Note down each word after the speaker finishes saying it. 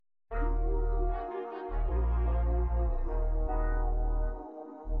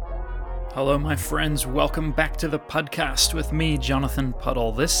Hello, my friends. Welcome back to the podcast with me, Jonathan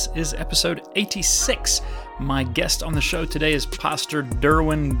Puddle. This is episode 86. My guest on the show today is Pastor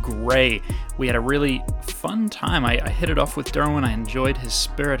Derwin Gray. We had a really fun time. I hit it off with Derwin. I enjoyed his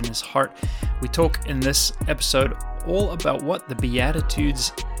spirit and his heart. We talk in this episode all about what the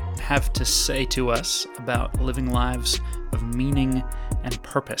Beatitudes have to say to us about living lives of meaning and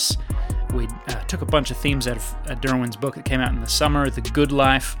purpose. We took a bunch of themes out of Derwin's book that came out in the summer, The Good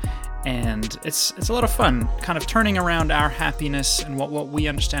Life, and it's a lot of fun, kind of turning around our happiness and what we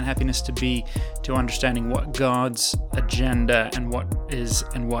understand happiness to be, to understanding what God's agenda and what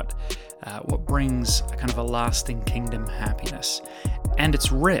brings a kind of a lasting kingdom happiness. And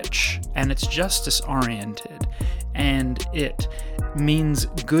it's rich, and it's justice-oriented, and it means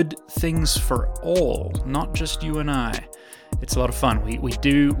good things for all, not just you and I. It's a lot of fun. We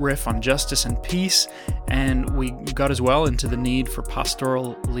do riff on justice and peace, and we got as well into the need for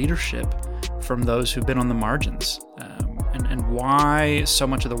pastoral leadership from those who've been on the margins, and why so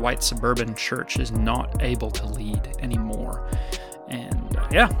much of the white suburban church is not able to lead anymore. And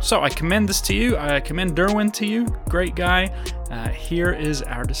so I commend this to you. I commend Derwin to you. Great guy. Here is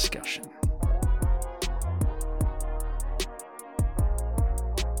our discussion.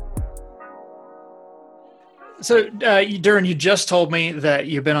 So, Derwin, you just told me that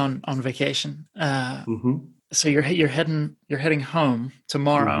you've been on vacation. So you're heading home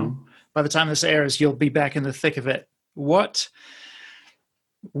tomorrow. Mm-hmm. By the time this airs, you'll be back in the thick of it. Where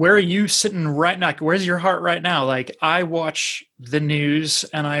are you sitting right now? Where's your heart right now? Like, I watch the news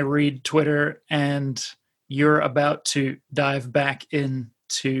and I read Twitter, and you're about to dive back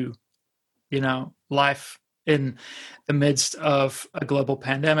into, life in the midst of a global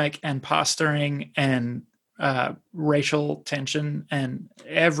pandemic and pastoring and racial tension and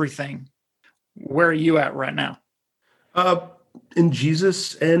everything. Where are you at right now? In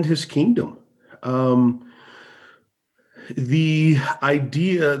Jesus and his kingdom. The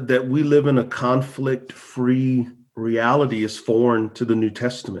idea that we live in a conflict-free reality is foreign to the New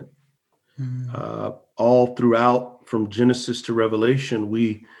Testament. All throughout, from Genesis to Revelation,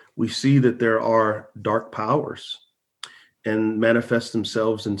 we see that there are dark powers and manifest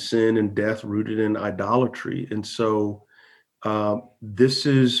themselves in sin and death rooted in idolatry. And so this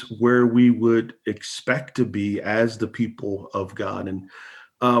is where we would expect to be as the people of God. And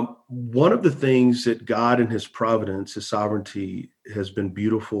one of the things that God in his providence, his sovereignty has been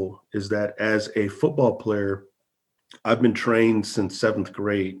beautiful is that as a football player, I've been trained since 7th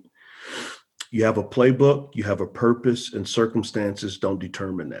grade. You have a playbook, you have a purpose, and circumstances don't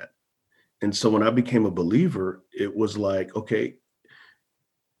determine that. And so when I became a believer, it was like, okay,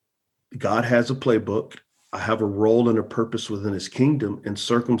 God has a playbook. I have a role and a purpose within his kingdom, and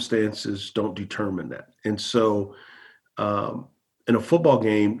circumstances don't determine that. And so in a football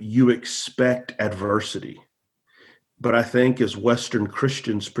game, you expect adversity. But I think as Western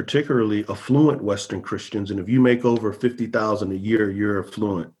Christians, particularly affluent Western Christians, and if you make over $50,000 a year, you're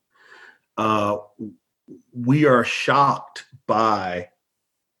affluent. We are shocked by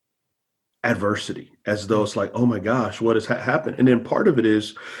adversity, as though it's like, oh my gosh, what has happened? And then part of it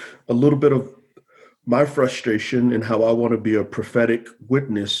is a little bit of my frustration and how I want to be a prophetic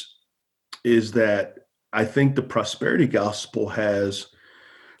witness is that I think the prosperity gospel has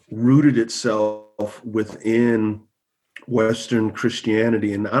rooted itself within Western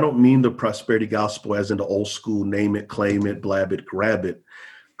Christianity. And I don't mean the prosperity gospel as in the old school, name it, claim it, blab it, grab it.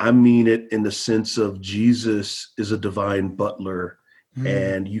 I mean it in the sense of Jesus is a divine butler.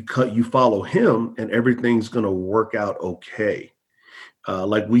 And you follow him and everything's going to work out okay.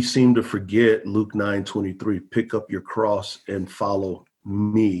 Like we seem to forget Luke 9:23, pick up your cross and follow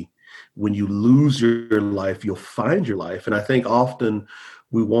me. When you lose your life, you'll find your life. And I think often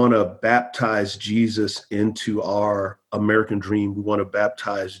we want to baptize Jesus into our American dream. We want to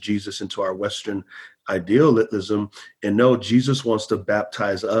baptize Jesus into our Western idealism. And no, Jesus wants to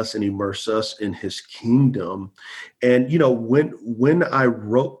baptize us and immerse us in his kingdom. And, when I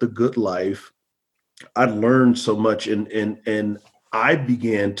wrote The Good Life, I learned so much and I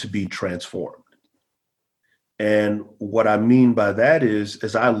began to be transformed. And what I mean by that is,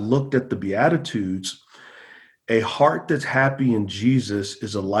 as I looked at the Beatitudes, a heart that's happy in Jesus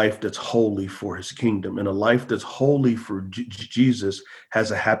is a life that's holy for his kingdom. And a life that's holy for Jesus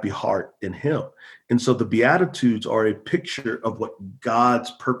has a happy heart in him. And so the Beatitudes are a picture of what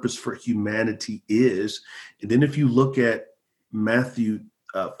God's purpose for humanity is. And then if you look at Matthew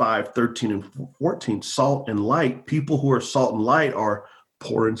 5:13 and 14, salt and light, people who are salt and light are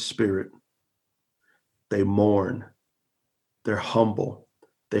poor in spirit. They mourn. They're humble.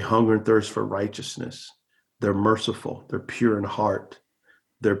 They hunger and thirst for righteousness. They're merciful. They're pure in heart.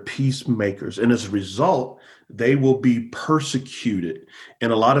 they're peacemakers. And as a result, they will be persecuted.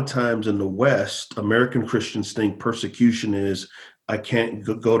 And a lot of times in the West, American Christians think persecution is I can't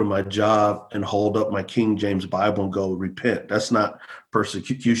go to my job and hold up my King James Bible and go repent. That's not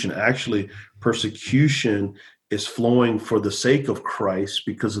persecution. Actually, persecution is flowing for the sake of Christ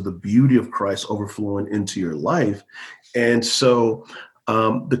because of the beauty of Christ overflowing into your life. And so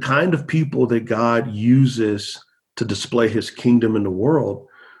the kind of people that God uses to display his kingdom in the world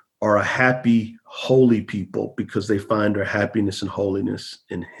are a happy, holy people because they find their happiness and holiness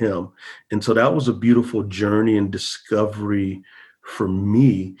in him. And so that was a beautiful journey and discovery for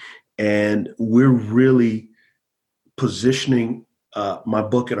me. And we're really positioning my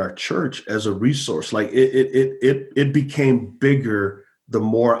book at our church as a resource. Like it became bigger the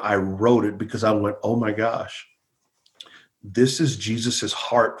more I wrote it because I went, oh my gosh, this is Jesus's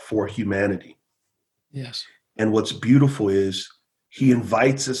heart for humanity. Yes. And what's beautiful is he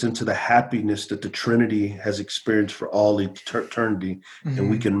invites us into the happiness that the Trinity has experienced for all eternity, and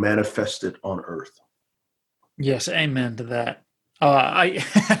we can manifest it on earth. Yes, amen to that. I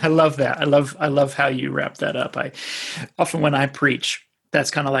I love that. I love how you wrap that up. I often when I preach,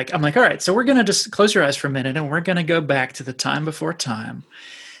 that's kind of like I'm like, all right, so we're gonna just close your eyes for a minute, and we're gonna go back to the time before time,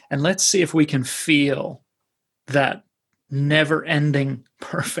 and let's see if we can feel that never-ending,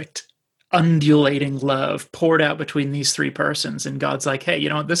 perfect, undulating love poured out between these three persons. And God's like, hey, you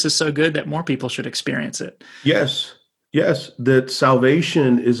know what? This is so good that more people should experience it. Yes, that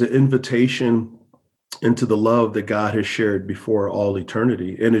salvation is an invitation into the love that God has shared before all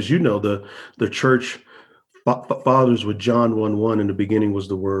eternity. And as you know, the church fathers with John 1:1, in the beginning was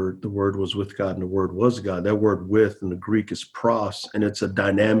the Word was with God, and the Word was God. That word with in the Greek is pros, and it's a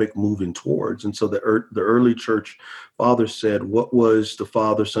dynamic moving towards. And so the early church fathers said, what was the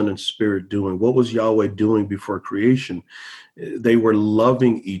Father, Son, and Spirit doing? What was Yahweh doing before creation? They were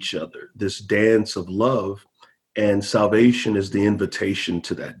loving each other, this dance of love, and salvation is the invitation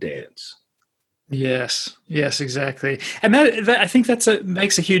to that dance. Yes, exactly. And that I think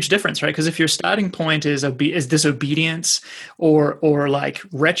makes a huge difference, right? Because if your starting point is disobedience or like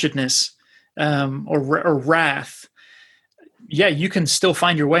wretchedness or wrath, yeah, you can still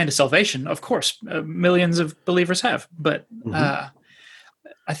find your way into salvation. Of course, millions of believers have, but I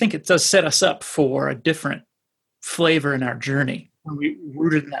think it does set us up for a different flavor in our journey when we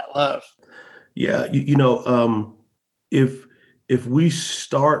rooted in that love. Yeah, if we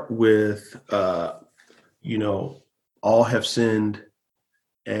start with, all have sinned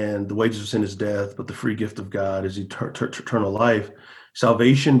and the wages of sin is death, but the free gift of God is eternal life,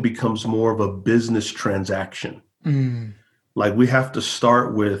 salvation becomes more of a business transaction. Like we have to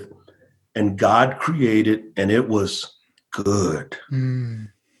start with, and God created and it was good.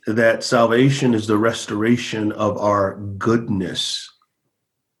 That salvation is the restoration of our goodness.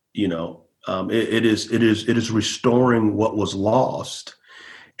 It is restoring what was lost,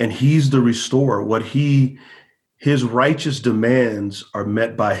 and he's the restorer. His righteous demands are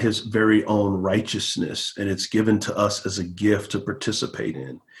met by his very own righteousness, and it's given to us as a gift to participate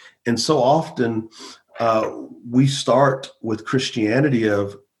in. And so often we start with Christianity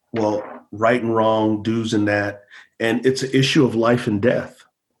of, well, right and wrong, do's and that, and it's an issue of life and death.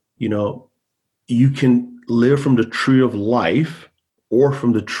 You can live from the tree of life or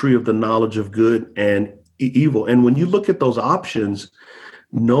from the tree of the knowledge of good and evil. And when you look at those options,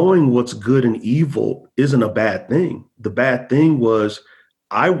 knowing what's good and evil isn't a bad thing. The bad thing was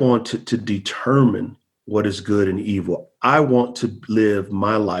I wanted to determine what is good and evil. I want to live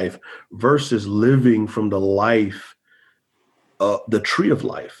my life versus living from the life, the tree of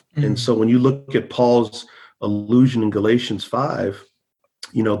life. And so when you look at Paul's allusion in Galatians 5,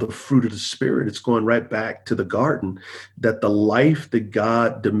 the fruit of the Spirit, it's going right back to the garden, that the life that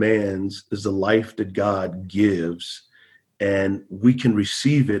God demands is the life that God gives. And we can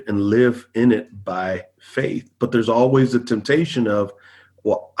receive it and live in it by faith. But there's always the temptation of,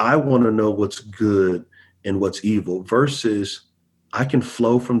 well, I want to know what's good and what's evil, versus I can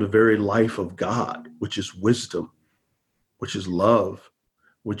flow from the very life of God, which is wisdom, which is love,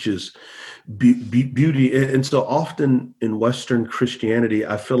 which is beauty. And so often in Western Christianity,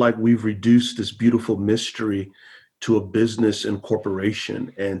 I feel like we've reduced this beautiful mystery to a business and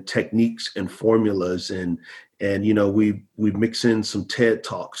corporation and techniques and formulas. And we mix in some TED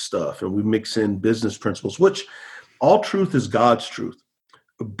Talk stuff and we mix in business principles, which all truth is God's truth.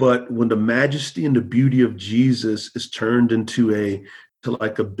 But when the majesty and the beauty of Jesus is turned into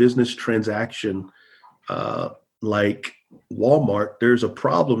like a business transaction, like Walmart, there's a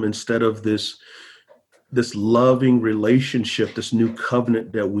problem. Instead of this loving relationship, this new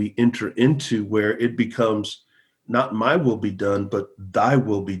covenant that we enter into, where it becomes not my will be done, but thy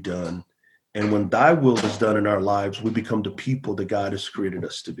will be done. And when thy will is done in our lives, we become the people that God has created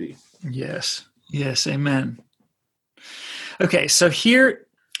us to be. Yes. Yes. Amen. Okay. So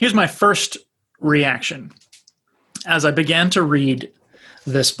here's my first reaction as I began to read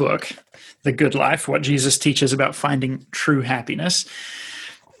this book, The Good Life, What Jesus Teaches About Finding True Happiness.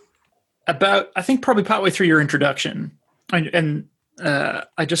 I think probably partway through your introduction, and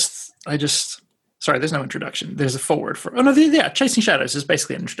I just sorry, there's no introduction. There's a foreword for. Oh no, Chasing Shadows is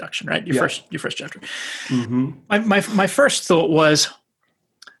basically an introduction, right? Your first chapter. Mm-hmm. My first thought was,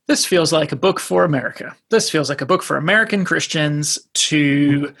 this feels like a book for America. This feels like a book for American Christians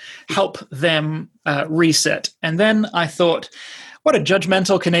to help them reset. And then I thought, what a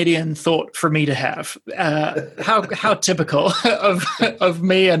judgmental Canadian thought for me to have. How typical of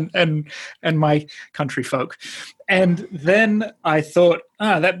me and my country folk. And then I thought,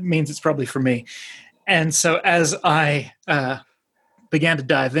 that means it's probably for me. And so as I began to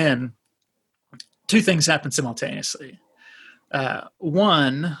dive in, two things happened simultaneously.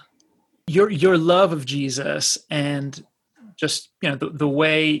 One, your love of Jesus and just the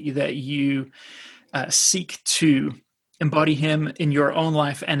way that you seek to embody him in your own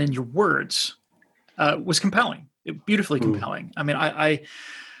life and in your words was compelling, beautifully compelling. I mean, I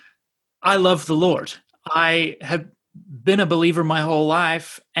love the Lord. I have been a believer my whole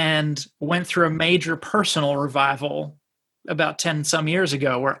life and went through a major personal revival about 10 some years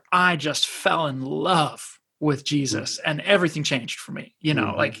ago where I just fell in love with Jesus and everything changed for me,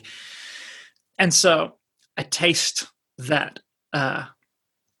 and so I taste that, that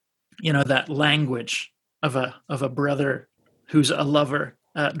language of a brother who's a lover,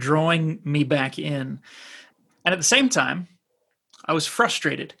 drawing me back in. And at the same time, I was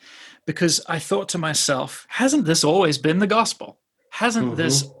frustrated because I thought to myself, hasn't this always been the gospel? Hasn't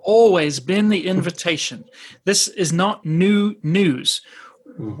this always been the invitation? This is not new news.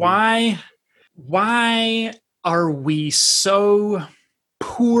 Why are we so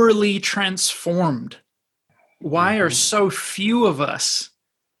poorly transformed? Why are so few of us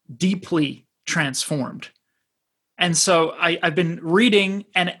deeply transformed? And so I've been reading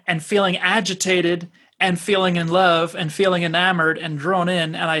and feeling agitated and feeling in love and feeling enamored and drawn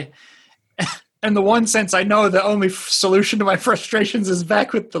in. And in the one sense, I know the only solution to my frustrations is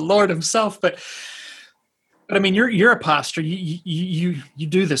back with the Lord himself. But I mean, you're a pastor. You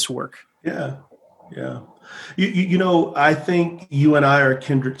do this work. Yeah. I think you and I are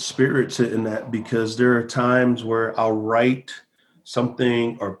kindred spirits in that, because there are times where I'll write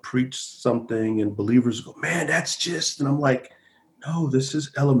something or preach something and believers go, man, that's just, and I'm like, no, this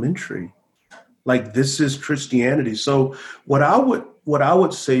is elementary. Like, this is Christianity. So what I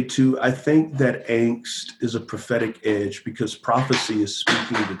would say too, I think that angst is a prophetic edge, because prophecy is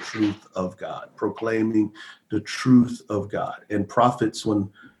speaking the truth of God, proclaiming the truth of God. And prophets, when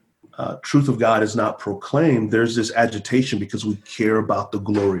truth of God is not proclaimed, there's this agitation because we care about the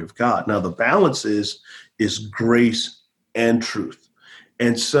glory of God. Now, the balance is grace and truth.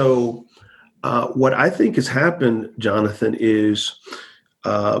 And so what I think has happened, Jonathan, is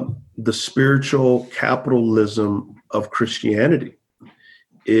the spiritual capitalism of Christianity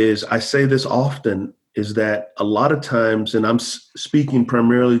is, I say this often, is that a lot of times, and I'm speaking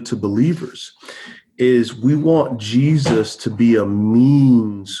primarily to believers, is we want Jesus to be a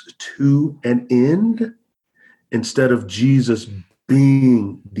means to an end instead of Jesus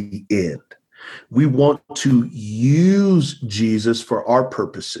being the end. We want to use Jesus for our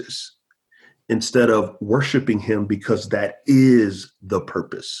purposes instead of worshiping him, because that is the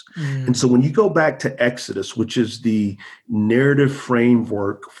purpose. And so when you go back to Exodus, which is the narrative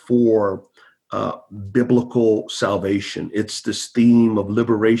framework for biblical salvation, it's this theme of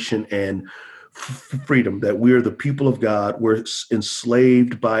liberation and freedom, that we are the people of God. We're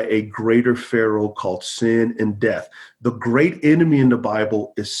enslaved by a greater Pharaoh called sin and death. The great enemy in the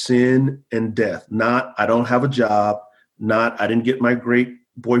Bible is sin and death. Not, I don't have a job, not, I didn't get my great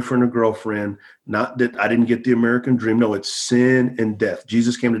boyfriend or girlfriend, not that I didn't get the American dream. No, it's sin and death.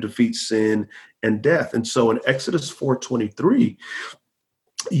 Jesus came to defeat sin and death. And so in Exodus 4:23,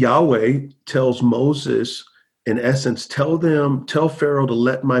 Yahweh tells Moses, in essence, tell Pharaoh to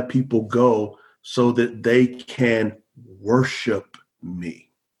let my people go so that they can worship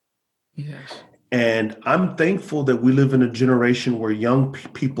me. Yes. And I'm thankful that we live in a generation where young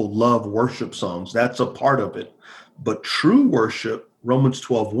people love worship songs. That's a part of it. But true worship, Romans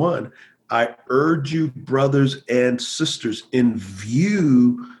 12:1, I urge you, brothers and sisters, in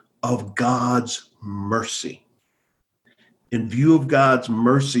view of God's mercy. In view of God's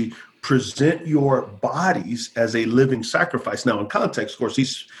mercy, present your bodies as a living sacrifice. Now, in context, of course,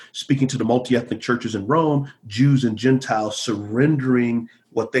 he's speaking to the multi-ethnic churches in Rome, Jews and Gentiles surrendering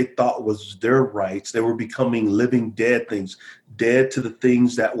what they thought was their rights. They were becoming living dead things, dead to the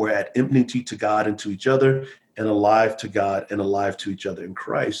things that were at enmity to God and to each other, and alive to God and alive to each other in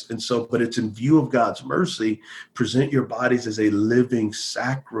Christ. And so, but it's in view of God's mercy, present your bodies as a living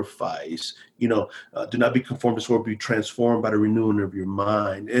sacrifice. Do not be conformed to this world, be transformed by the renewing of your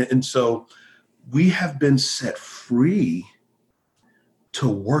mind. And so we have been set free to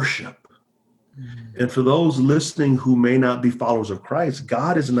worship. And for those listening who may not be followers of Christ,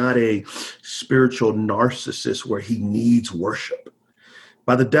 God is not a spiritual narcissist where he needs worship.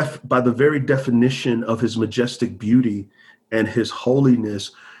 By the very definition of his majestic beauty and his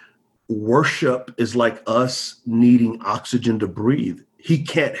holiness, worship is like us needing oxygen to breathe. He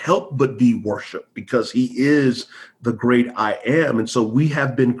can't help but be worshiped because he is the great I am. And so we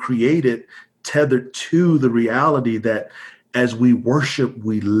have been created tethered to the reality that as we worship,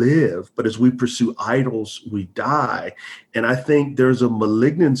 we live, but as we pursue idols, we die. And I think there's a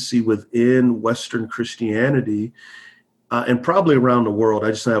malignancy within Western Christianity and probably around the world.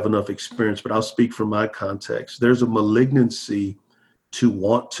 I just don't have enough experience, but I'll speak from my context. There's a malignancy to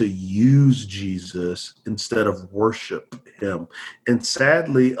want to use Jesus instead of worship him. And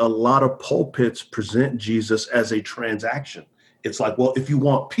sadly, a lot of pulpits present Jesus as a transaction. It's like, well, if you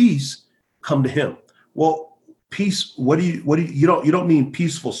want peace, come to him. Well, peace, you don't mean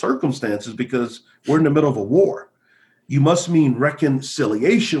peaceful circumstances because we're in the middle of a war. You must mean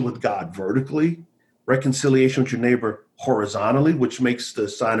reconciliation with God vertically, reconciliation with your neighbor horizontally, which makes the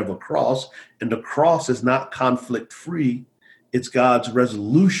sign of a cross. And the cross is not conflict free. It's God's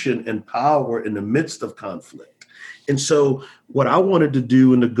resolution and power in the midst of conflict. And so what I wanted to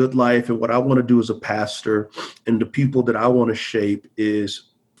do in the good life and what I want to do as a pastor and the people that I want to shape is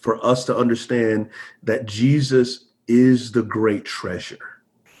for us to understand that Jesus is the great treasure.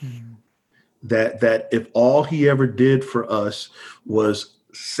 Mm-hmm. That if all he ever did for us was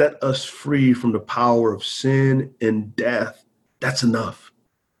set us free from the power of sin and death, that's enough.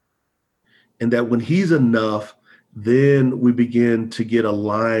 And that when he's enough, then we begin to get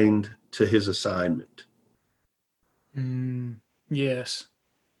aligned to his assignment. Yes.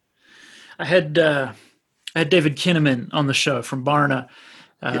 I had David Kinnaman on the show from Barna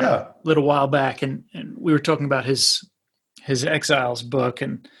a little while back, and we were talking about his Exiles book,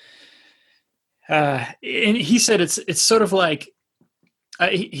 and he said it's sort of like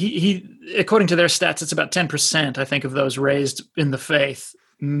he according to their stats, it's about 10%, I think, of those raised in the faith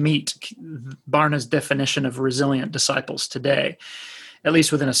meet Barna's definition of resilient disciples today, at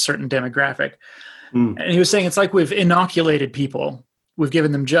least within a certain demographic. And he was saying it's like we've inoculated people. We've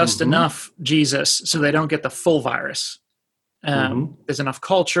given them just enough Jesus so they don't get the full virus. There's enough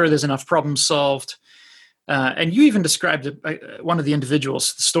culture. There's enough problems solved. And you even described one of the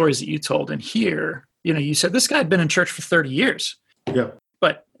individuals, the stories that you told. And here, you said this guy had been in church for 30 years. Yeah.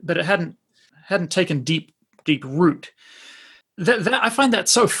 But it hadn't taken deep root. That I find that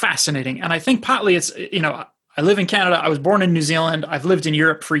so fascinating. And I think partly it's, I live in Canada. I was born in New Zealand. I've lived in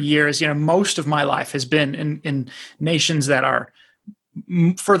Europe for years. Most of my life has been in nations that are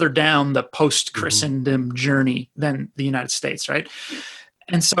further down the post-Christendom journey than the United States, right?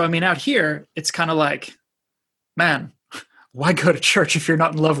 And so, out here, it's kind of like, man, why go to church if you're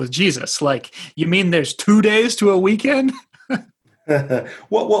not in love with Jesus? Like, you mean there's 2 days to a weekend?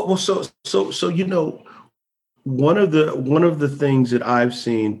 Well, so one of the things that I've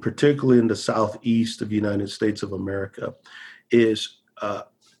seen, particularly in the southeast of the United States of America, is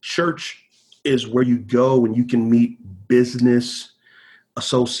church is where you go and you can meet business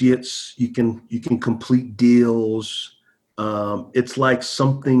associates. You can complete deals. It's like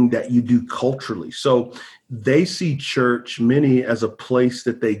something that you do culturally. So they see church, many, as a place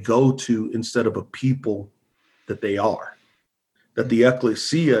that they go to instead of a people that they are. That the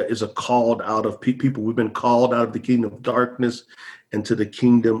ecclesia is a called out of people. We've been called out of the kingdom of darkness into the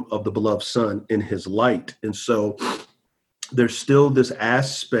kingdom of the beloved Son in his light. And so there's still this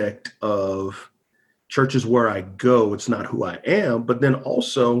aspect of church is where I go. It's not who I am. But then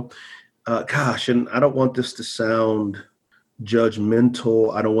also, and I don't want this to sound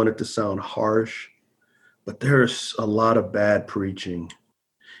judgmental. I don't want it to sound harsh, but there's a lot of bad preaching.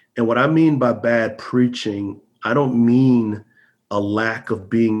 And what I mean by bad preaching, I don't mean a lack of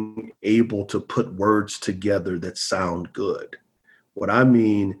being able to put words together that sound good. What I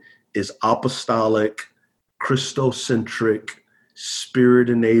mean is apostolic, Christocentric,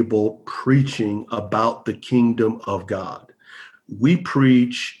 Spirit-enabled preaching about the kingdom of God. We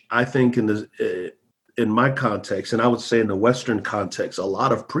preach, I think, in the in my context, and I would say in the Western context, a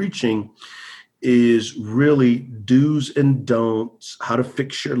lot of preaching is really do's and don'ts, how to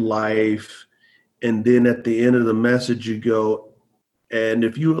fix your life. And then at the end of the message, you go, and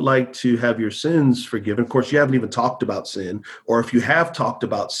if you would like to have your sins forgiven, of course, you haven't even talked about sin, or if you have talked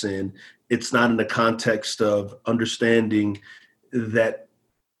about sin, it's not in the context of understanding that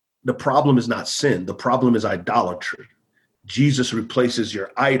the problem is not sin. The problem is idolatry. Jesus replaces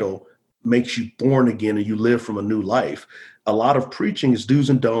your idol, makes you born again, and you live from a new life. A lot of preaching is do's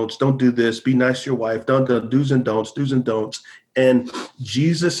and don'ts. Don't do this. Be nice to your wife. Don't do do's and don'ts, do's and don'ts. And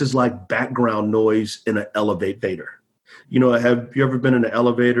Jesus is like background noise in an elevator. You know, have you ever been in an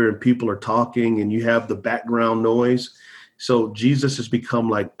elevator and people are talking and you have the background noise? So Jesus has become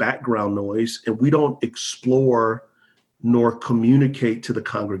like background noise, and we don't explore nor communicate to the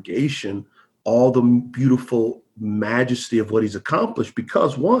congregation all the beautiful majesty of what he's accomplished,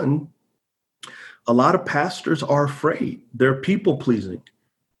 because one, a lot of pastors are afraid. They're people pleasing.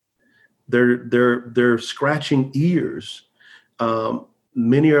 They're scratching ears.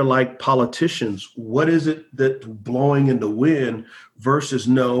 Many are like politicians. What is it that's blowing in the wind versus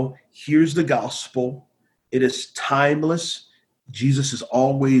no, here's the gospel. It is timeless. Jesus is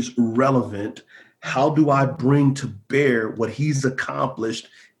always relevant. How do I bring to bear what he's accomplished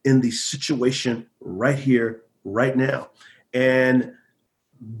in the situation right here, right now? And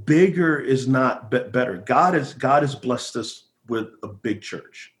bigger is not better. God has blessed us with a big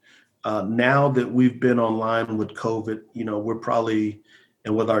church. Now that we've been online with COVID, you know, we're probably,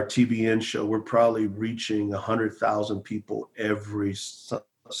 and with our TBN show, we're probably reaching 100,000 people every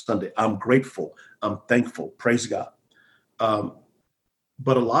Sunday. I'm grateful. I'm thankful. Praise God.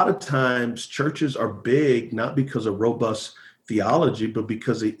 But a lot of times churches are big, not because of robust theology, but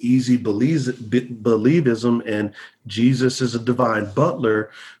because of easy believism, and Jesus is a divine butler.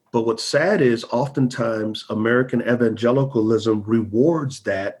 But what's sad is oftentimes American evangelicalism rewards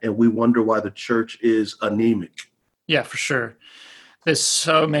that, and we wonder why the church is anemic. Yeah, for sure. There's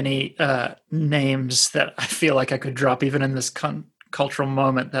so many names that I feel like I could drop even in this cultural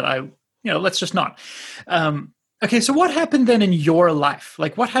moment that let's just not. Okay, so what happened then in your life?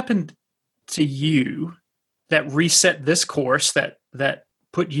 Like, what happened to you that reset this course that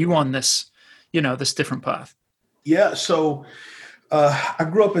put you on this, this different path? Yeah, so I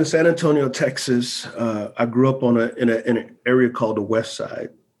grew up in San Antonio, Texas. I grew up in an area called the West Side,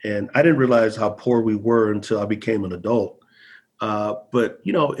 and I didn't realize how poor we were until I became an adult. But,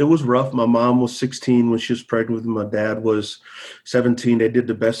 you know, it was rough. My mom was 16 when she was pregnant with me. My dad was 17. They did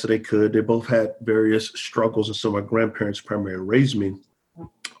the best that they could. They both had various struggles. And so my grandparents primarily raised me.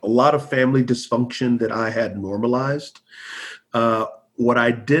 A lot of family dysfunction that I had normalized. What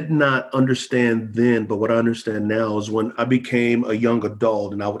I did not understand then, but what I understand now, is when I became a young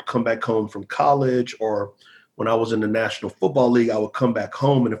adult and I would come back home from college, or when I was in the National Football League, I would come back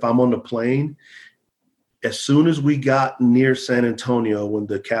home. And if I'm on the plane, as soon as we got near San Antonio, when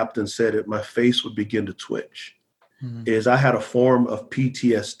the captain said it, my face would begin to twitch. Is I had a form of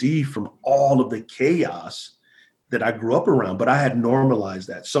PTSD from all of the chaos that I grew up around, but I had normalized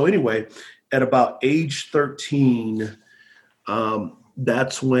that. So anyway, at about age 13,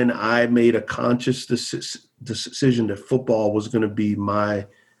 that's when I made a conscious decision that football was going to be my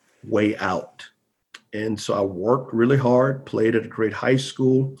way out. And so I worked really hard, played at a great high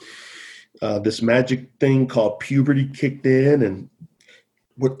school. This magic thing called puberty kicked in, and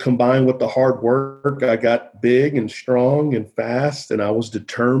combined with the hard work, I got big and strong and fast, and I was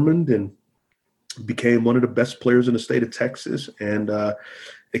determined and became one of the best players in the state of Texas, and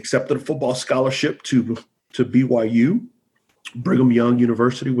accepted a football scholarship to BYU, Brigham Young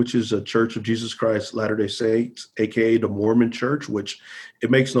University, which is a Church of Jesus Christ Latter-day Saints, aka the Mormon Church, which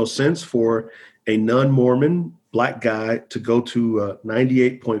it makes no sense for a non-Mormon Black guy to go to a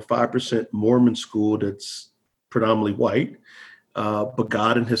 98.5% Mormon school that's predominantly white. But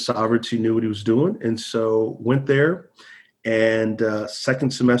God in his sovereignty knew what he was doing. And so went there, and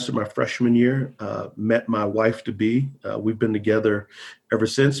second semester, my freshman year, met my wife to be. We've been together ever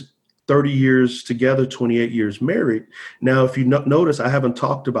since. 30 years together, 28 years married. Now, if you notice, I haven't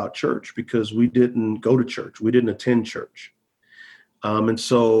talked about church because we didn't go to church. We didn't attend church. And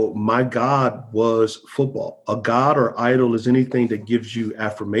so my God was football. A God or idol is anything that gives you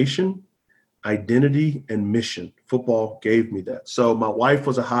affirmation, identity, and mission. Football gave me that. So my wife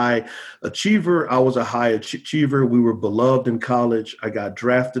was a high achiever. I was a high achiever. We were beloved in college. I got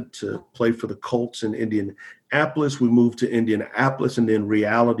drafted to play for the Colts in Indianapolis. We moved to Indianapolis, and then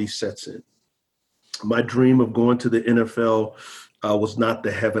reality sets in. My dream of going to the NFL was not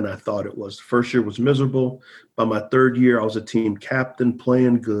the heaven I thought it was. The first year was miserable. By my third year, I was a team captain,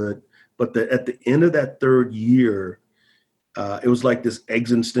 playing good. But at the end of that third year, it was like this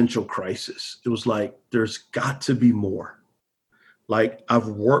existential crisis. It was like, there's got to be more. Like, I've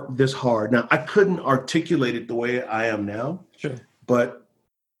worked this hard. Now, I couldn't articulate it the way I am now, Sure. but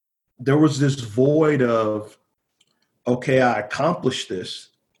there was this void of, okay, I accomplished this.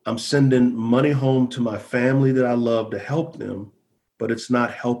 I'm sending money home to my family that I love to help them, but it's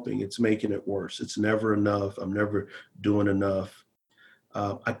not helping. It's making it worse. It's never enough. I'm never doing enough.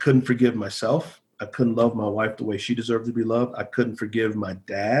 I couldn't forgive myself. I couldn't love my wife the way she deserved to be loved. I couldn't forgive my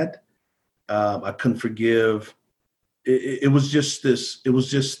dad. I couldn't forgive. It was just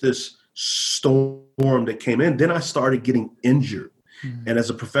this storm that came in. Then I started getting injured. Mm-hmm. And as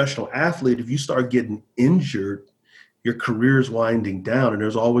a professional athlete, if you start getting injured, your career is winding down. And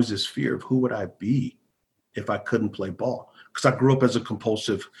there's always this fear of, who would I be if I couldn't play ball? Because I grew up as a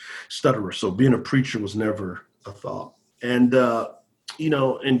compulsive stutterer. So being a preacher was never a thought. And,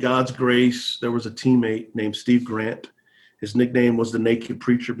 in God's grace, there was a teammate named Steve Grant. His nickname was the Naked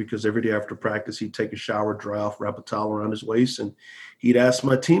Preacher because every day after practice, he'd take a shower, dry off, wrap a towel around his waist, and he'd ask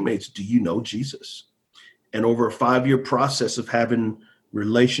my teammates, do you know Jesus? And over a 5-year process of having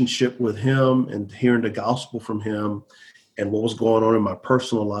relationship with him and hearing the gospel from him and what was going on in my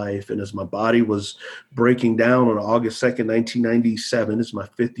personal life, and as my body was breaking down on August 2nd, 1997, it's my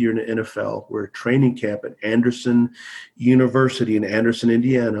 5th year in the NFL. We're at training camp at Anderson University in Anderson,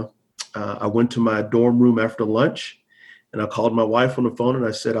 Indiana. I went to my dorm room after lunch, and I called my wife on the phone and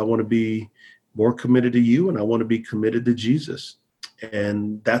I said, I want to be more committed to you and I want to be committed to Jesus.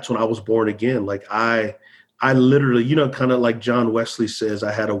 And that's when I was born again. Like I literally, kind of like John Wesley says,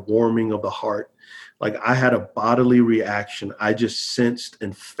 I had a warming of the heart. Like I had a bodily reaction. I just sensed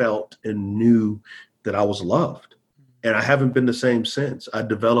and felt and knew that I was loved. And I haven't been the same since. I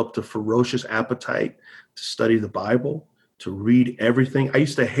developed a ferocious appetite to study the Bible, to read everything. I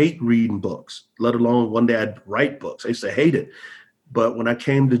used to hate reading books, let alone one day I'd write books. I used to hate it. But when I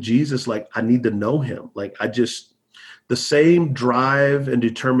came to Jesus, like I need to know him. Like the same drive and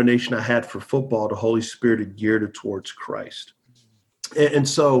determination I had for football, the Holy Spirit had geared it towards Christ. And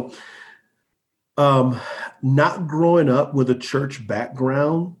so not growing up with a church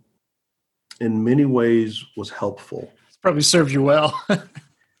background in many ways was helpful. It's probably served you well.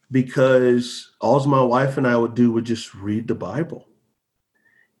 Because all my wife and I would do would just read the Bible.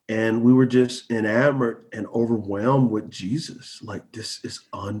 And we were just enamored and overwhelmed with Jesus. Like, this is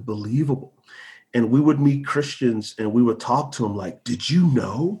unbelievable. And we would meet Christians and we would talk to them like, did you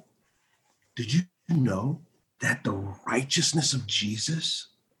know that the righteousness of Jesus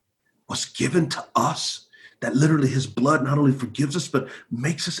was given to us? That literally his blood not only forgives us, but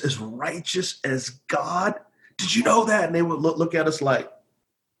makes us as righteous as God. Did you know that? And they would look at us like,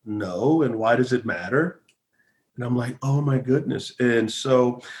 no, and why does it matter? And I'm like, oh my goodness. And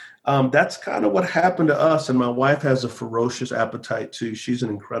so that's kind of what happened to us. And my wife has a ferocious appetite too. She's an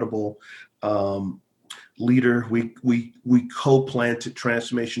incredible leader. We co-planted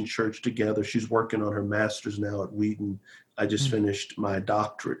Transformation Church together. She's working on her master's now at Wheaton. I just finished my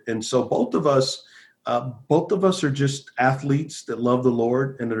doctorate. And so both of us are just athletes that love the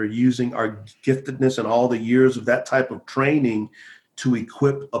Lord and that are using our giftedness and all the years of that type of training to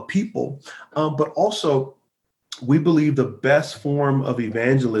equip a people. But also, we believe the best form of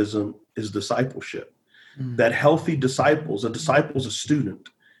evangelism is discipleship. That healthy disciples, a disciple's a student,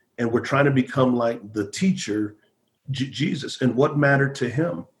 and we're trying to become like the teacher, Jesus. And what mattered to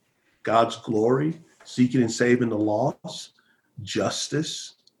him? God's glory, seeking and saving the lost,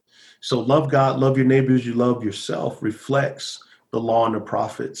 justice. So love God, love your neighbor as you love yourself reflects the law and the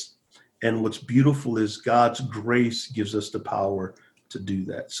prophets. And what's beautiful is God's grace gives us the power to do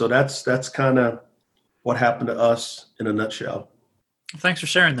that. So that's kind of what happened to us in a nutshell. Thanks for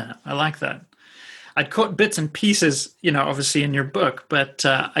sharing that. I like that. I'd quote bits and pieces, obviously in your book, but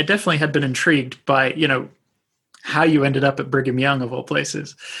I definitely had been intrigued by, how you ended up at Brigham Young of all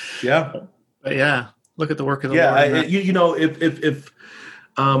places. Yeah. But yeah, look at the work of the Lord. If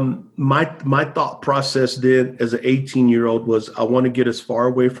my thought process then as an 18-year-old was I want to get as far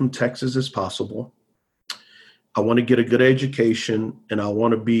away from Texas as possible. I want to get a good education and I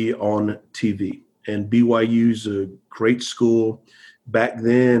want to be on TV. And BYU's a great school. Back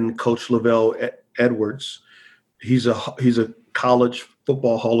then, Coach Lavelle Edwards, he's a college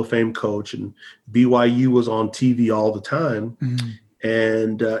football Hall of Fame coach, and BYU was on TV all the time. Mm-hmm.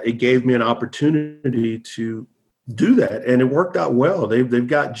 And it gave me an opportunity to do that. And it worked out well. They've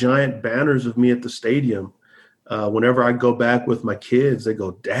got giant banners of me at the stadium. Whenever I go back with my kids, they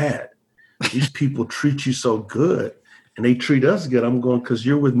go, Dad, these people treat you so good and they treat us good. I'm going, because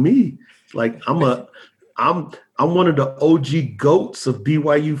you're with me. Like I'm I'm one of the OG goats of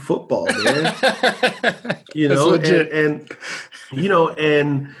BYU football, man. That's legit. And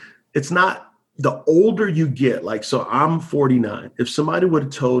it's not, the older you get, like, so I'm 49. If somebody would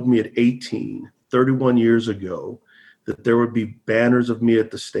have told me at 18, 31 years ago, that there would be banners of me at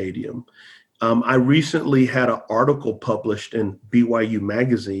the stadium. I recently had an article published in BYU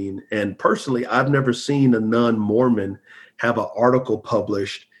Magazine, and personally, I've never seen a non-Mormon have an article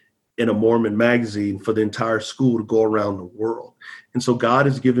published in a Mormon magazine for the entire school to go around the world. And so God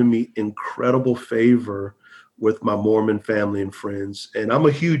has given me incredible favor with my Mormon family and friends. And I'm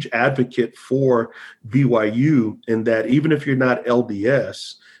a huge advocate for BYU in that even if you're not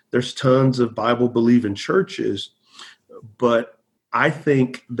LDS, there's tons of Bible believing churches. But I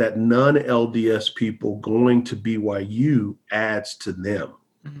think that non-LDS people going to BYU adds to them.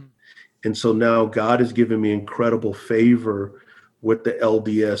 Mm-hmm. And so now God has given me incredible favor with the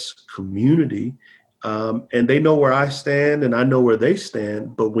LDS community. And they know where I stand and I know where they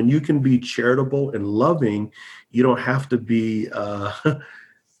stand. But when you can be charitable and loving, you don't have to be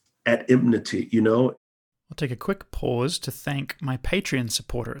at enmity, you know? I'll take a quick pause to thank my Patreon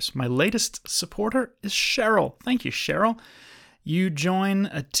supporters. My latest supporter is Cheryl. Thank you, Cheryl. You join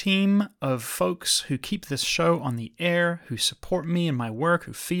a team of folks who keep this show on the air, who support me in my work,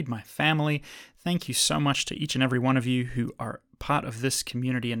 who feed my family. Thank you so much to each and every one of you who are part of this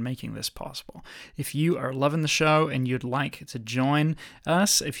community and making this possible. If you are loving the show and you'd like to join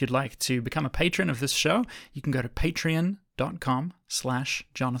us, if you'd like to become a patron of this show, you can go to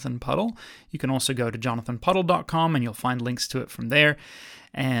patreon.com/Jonathan Puddle. You can also go to jonathanpuddle.com and you'll find links to it from there.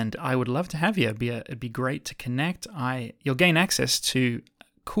 And I would love to have you. It'd be great to connect. You'll gain access to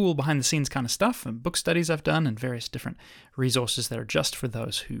cool behind-the-scenes kind of stuff and book studies I've done and various different resources that are just for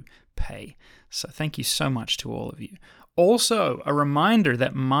those who pay. So thank you so much to all of you. Also, a reminder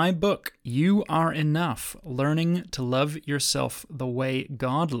that my book, You Are Enough, Learning to Love Yourself the Way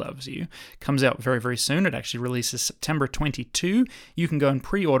God Loves You, comes out very, very soon. It actually releases September 22. You can go and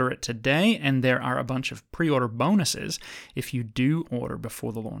pre-order it today, and there are a bunch of pre-order bonuses if you do order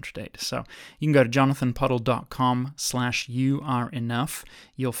before the launch date. So you can go to jonathanpuddle.com/youareenough.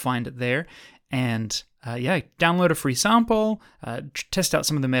 You'll find it there. And download a free sample, test out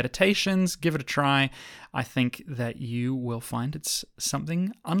some of the meditations, give it a try. I think that you will find it's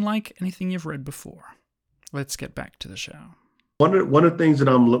something unlike anything you've read before. Let's get back to the show. One of the things that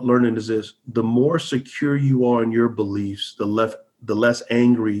I'm learning is this: the more secure you are in your beliefs, the less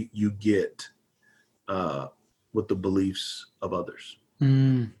angry you get with the beliefs of others.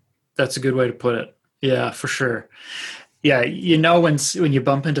 That's a good way to put it. Yeah, for sure. Yeah, you know when you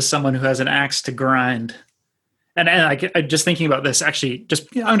bump into someone who has an axe to grind, and I just thinking about this, actually,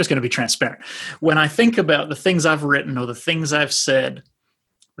 I'm just going to be transparent. When I think about the things I've written or the things I've said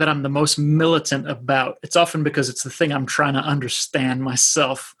that I'm the most militant about, it's often because it's the thing I'm trying to understand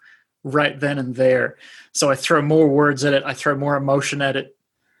myself right then and there. So I throw more words at it, I throw more emotion at it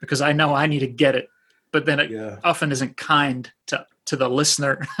because I know I need to get it, but then it often isn't kind to the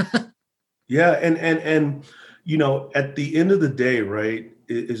listener. Yeah, and you know, at the end of the day, right,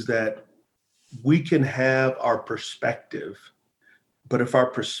 is that we can have our perspective, but if our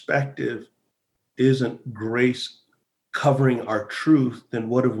perspective isn't grace covering our truth, then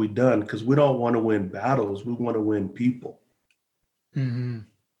what have we done? Because we don't want to win battles. We want to win people. Mm-hmm.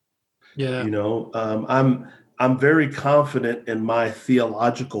 Yeah. You know, I'm very confident in my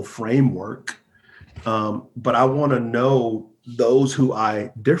theological framework, but I want to know those who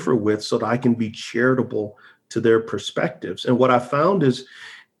I differ with so that I can be charitable to their perspectives. And what I found is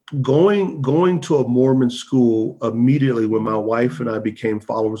going to a Mormon school immediately when my wife and I became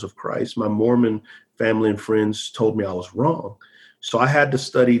followers of Christ, my Mormon family and friends told me I was wrong. So I had to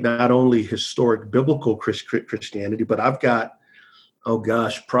study not only historic biblical Christianity, but I've got,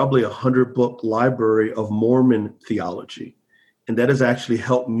 probably 100-book library of Mormon theology. And that has actually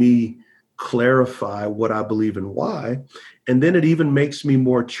helped me clarify what I believe and why. And then it even makes me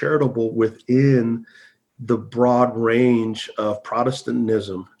more charitable within the broad range of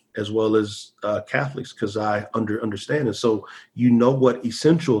Protestantism as well as Catholics, because I understand it. So you know what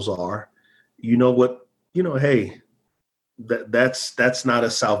essentials are, you know what, hey, that's not a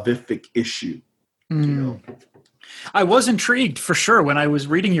salvific issue, you know. I was intrigued for sure when I was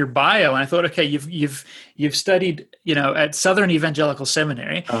reading your bio, and I thought, okay, you've studied, at Southern Evangelical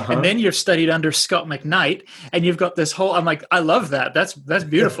Seminary, and then you've studied under Scott McKnight, and you've got this whole. I'm like, I love that. That's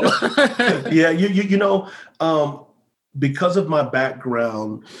beautiful. Yeah, because of my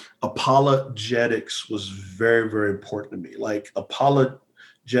background, apologetics was very, very important to me. Like,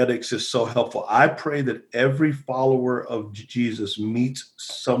 apologetics is so helpful. I pray that every follower of Jesus meets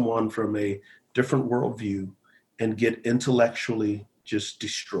someone from a different worldview, and get intellectually just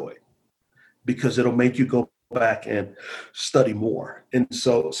destroyed, because it'll make you go back and study more. And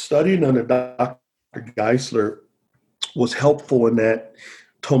so studying under Dr. Geisler was helpful in that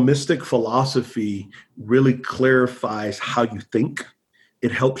Thomistic philosophy really clarifies how you think.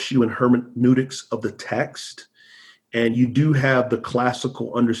 It helps you in hermeneutics of the text. And you do have the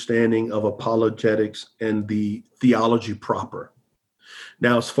classical understanding of apologetics and the theology proper.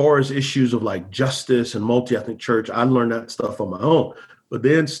 Now, as far as issues of like justice and multi-ethnic church, I learned that stuff on my own. But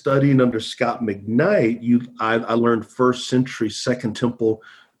then studying under Scott McKnight, I learned first century Second Temple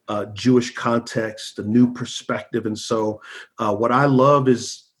Jewish context, the new perspective. And so what I love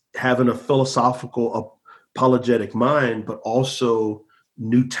is having a philosophical apologetic mind, but also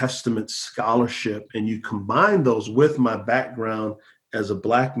New Testament scholarship. And you combine those with my background as a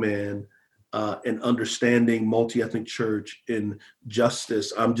Black man and understanding multi-ethnic church and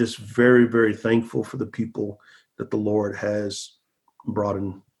justice. I'm just very, very thankful for the people that the Lord has brought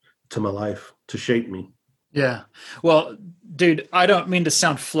into my life to shape me. Yeah. Well, dude, I don't mean to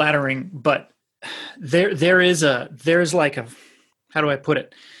sound flattering, but there's like a, how do I put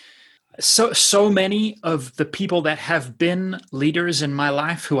it? So many of the people that have been leaders in my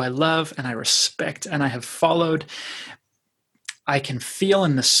life who I love and I respect and I have followed, I can feel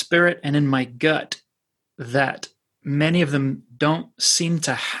in the spirit and in my gut that many of them don't seem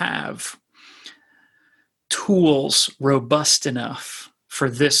to have tools robust enough for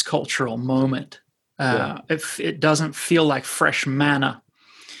this cultural moment. If it doesn't feel like fresh manna,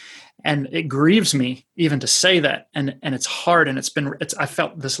 and it grieves me even to say that, and it's hard, and I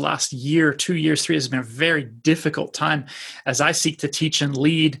felt this last year, 2 years, 3 years has been a very difficult time as I seek to teach and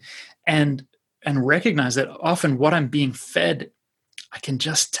lead, and recognize that often what I'm being fed, I can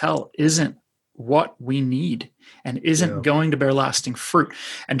just tell isn't what we need and isn't going to bear lasting fruit.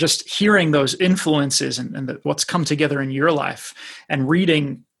 And just hearing those influences and what's come together in your life and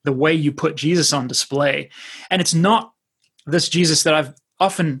reading the way you put Jesus on display. And it's not this Jesus that I've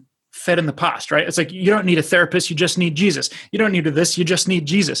often fed in the past, right? It's like, you don't need a therapist, you just need Jesus. You don't need this, you just need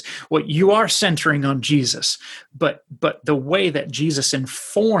Jesus. Well, you are centering on Jesus, but the way that Jesus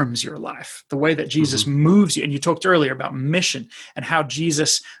informs your life, the way that Jesus moves you, and you talked earlier about mission and how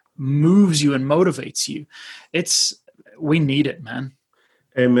Jesus moves you and motivates you. We need it, man.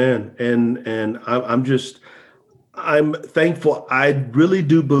 Amen. And I'm thankful. I really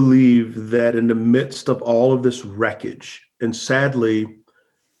do believe that in the midst of all of this wreckage, and sadly,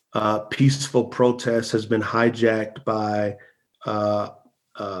 peaceful protest has been hijacked by,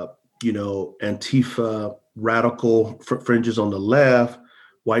 Antifa, radical fringes on the left,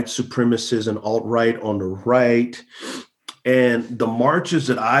 white supremacists and alt-right on the right. And the marches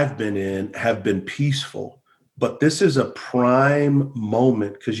that I've been in have been peaceful. But this is a prime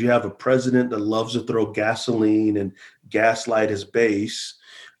moment because you have a president that loves to throw gasoline and gaslight his base.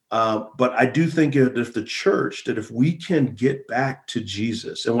 But I do think if the church, that if we can get back to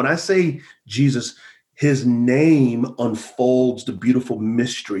Jesus, and when I say Jesus, his name unfolds the beautiful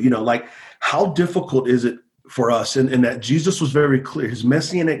mystery, like how difficult is it for us? And that Jesus was very clear. His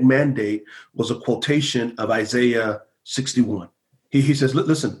messianic mandate was a quotation of Isaiah 61. He says,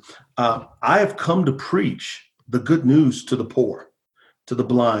 listen, I have come to preach the good news to the poor, to the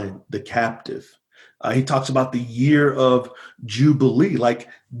blind, the captive. He talks about the year of Jubilee, like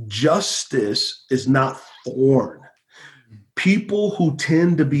justice is not foreign. People who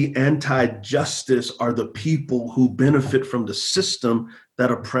tend to be anti-justice are the people who benefit from the system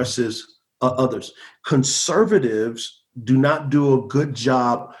that oppresses others. Conservatives do not do a good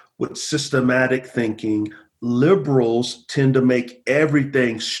job with systematic thinking. Liberals tend to make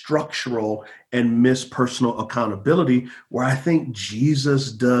everything structural and miss personal accountability, where I think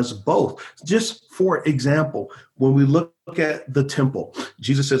Jesus does both. Just for example, when we look at the temple,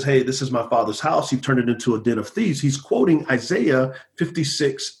 Jesus says, hey, this is my Father's house. He turned it into a den of thieves. He's quoting Isaiah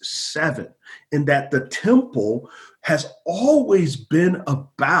 56:7, in that the temple has always been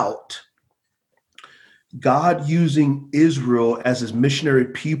about God using Israel as his missionary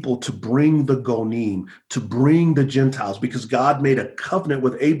people to bring the Gonim, to bring the Gentiles, because God made a covenant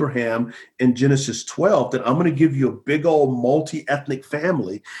with Abraham in Genesis 12 that I'm going to give you a big old multi-ethnic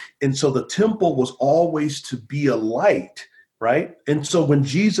family. And so the temple was always to be a light, right? And so when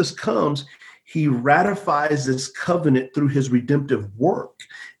Jesus comes, he ratifies this covenant through his redemptive work.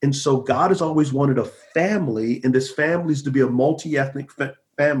 And so God has always wanted a family, and this family is to be a multi-ethnic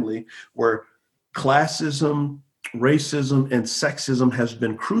family where classism racism and sexism has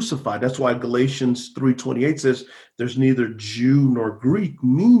been crucified. That's why Galatians 3:28 says there's neither Jew nor Greek,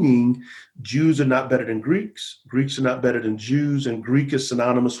 meaning Jews are not better than Greeks, Greeks are not better than Jews, and Greek is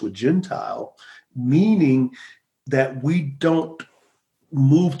synonymous with Gentile, meaning that we don't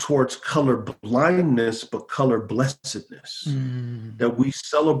move towards color blindness, but color blessedness, that we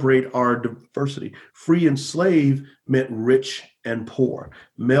celebrate our diversity. Free and slave meant rich and poor.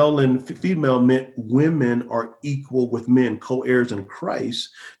 Male and female meant women are equal with men, co-heirs in Christ,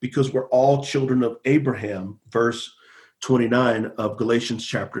 because we're all children of Abraham, verse 29 of Galatians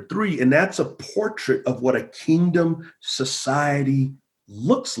chapter 3. And that's a portrait of what a kingdom society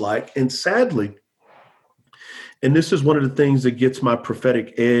looks like. And sadly, and this is one of the things that gets my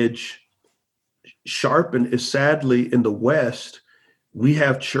prophetic edge sharpened, is sadly in the West, we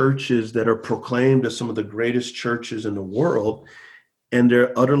have churches that are proclaimed as some of the greatest churches in the world, and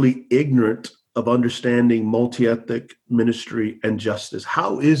they're utterly ignorant of understanding multi-ethnic ministry and justice.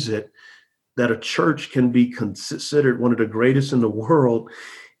 How is it that a church can be considered one of the greatest in the world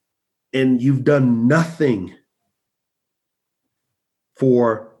and you've done nothing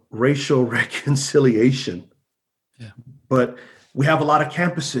for racial reconciliation? Yeah. But we have a lot of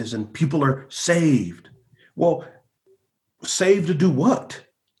campuses and people are saved. Well, saved to do what?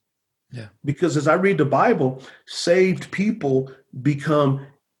 Yeah. Because as I read the Bible, saved people become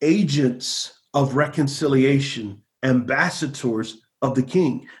agents of reconciliation, ambassadors of the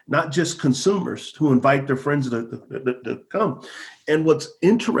King, not just consumers who invite their friends to come. And what's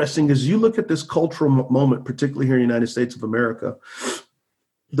interesting is you look at this cultural moment, particularly here in the United States of America,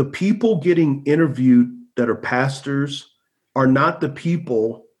 the people getting interviewed that are pastors are not the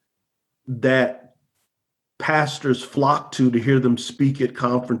people that pastors flock to hear them speak at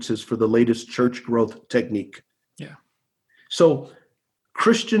conferences for the latest church growth technique. Yeah. So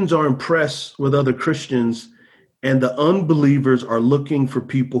Christians are impressed with other Christians, and the unbelievers are looking for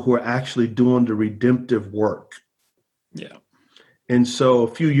people who are actually doing the redemptive work. Yeah. And so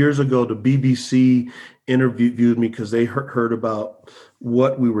a few years ago, the BBC interviewed me because they heard about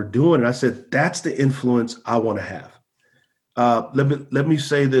what we were doing. And I said, that's the influence I want to have. Let me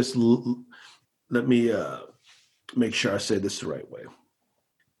say this. Let me make sure I say this the right way.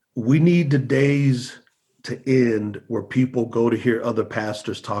 We need the days to end where people go to hear other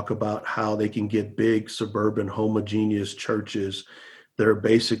pastors talk about how they can get big suburban homogeneous churches that are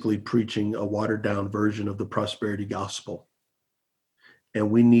basically preaching a watered down version of the prosperity gospel. And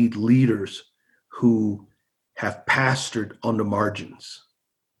we need leaders who have pastored on the margins.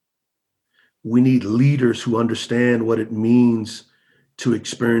 We need leaders who understand what it means to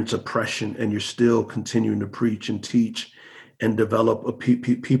experience oppression, and you're still continuing to preach and teach and develop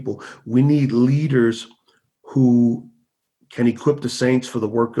people. We need leaders who can equip the saints for the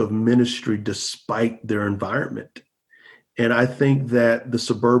work of ministry despite their environment. And I think that the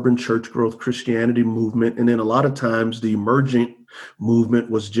suburban church growth Christianity movement, and then a lot of times the emergent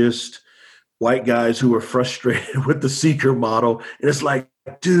movement, was just white guys who were frustrated with the seeker model. And it's like,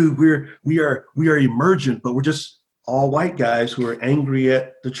 dude, we are emergent, but we're just all white guys who are angry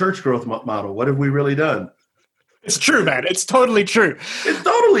at the church growth model. What have we really done? It's true, man. It's totally true. It's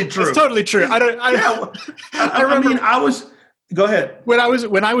totally true. It's totally true. I remember. Go ahead. When I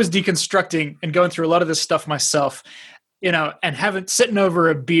was deconstructing and going through a lot of this stuff myself, and sitting over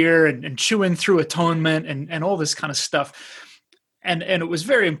a beer and chewing through atonement and all this kind of stuff. And it was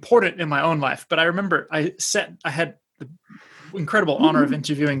very important in my own life. But I remember I had the incredible honor of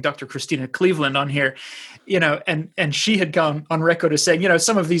interviewing Dr. Christina Cleveland on here, and she had gone on record as saying,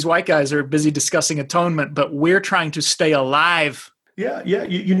 some of these white guys are busy discussing atonement, but we're trying to stay alive. Yeah.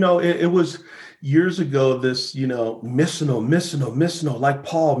 It was years ago, this, missional, like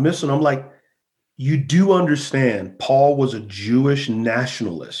Paul, missional. I'm like, you do understand Paul was a Jewish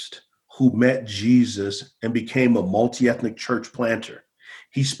nationalist who met Jesus and became a multi-ethnic church planter.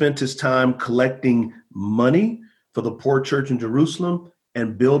 He spent his time collecting money for the poor church in Jerusalem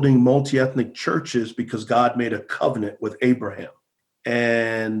and building multi-ethnic churches because God made a covenant with Abraham.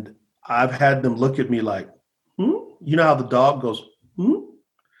 And I've had them look at me like, You know how the dog goes,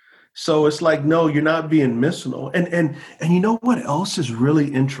 So it's like, no, you're not being missional. And you know what else is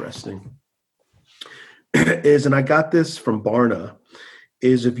really interesting is, and I got this from Barna,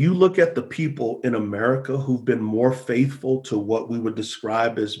 is if you look at the people in America who've been more faithful to what we would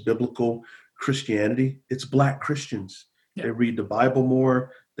describe as biblical Christianity, it's Black Christians. Yeah. They read the Bible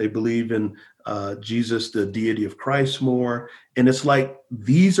more. They believe in Jesus, the deity of Christ, more. And it's like,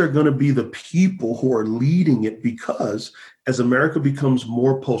 these are going to be the people who are leading it, because as America becomes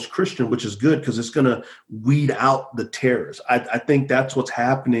more post-Christian, which is good because it's going to weed out the terrors. I think that's what's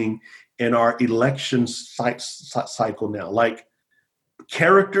happening in our election cycle now. Like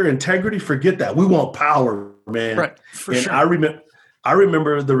character, integrity, forget that. We want power, man. Right, for And sure. I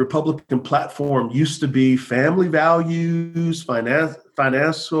remember the Republican platform used to be family values,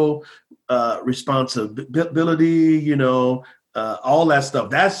 financial responsibility, all that stuff.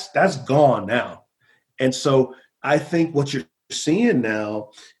 That's gone now. And so I think what you're seeing now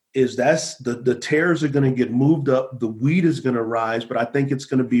is that's the tares are going to get moved up, the wheat is going to rise, but I think it's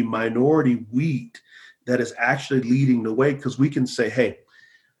going to be minority wheat that is actually leading the way, because we can say, hey,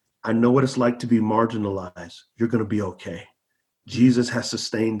 I know what it's like to be marginalized. You're going to be okay. Jesus has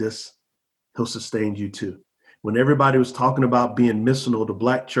sustained us. He'll sustain you too. When everybody was talking about being missional, the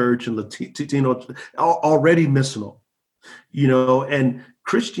Black church and Latino, already missional, and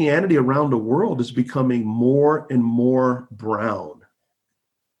Christianity around the world is becoming more and more brown.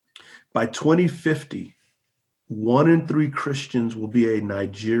 By 2050, 1 in 3 Christians will be a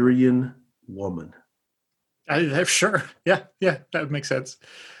Nigerian woman. Sure. Yeah, that would make sense.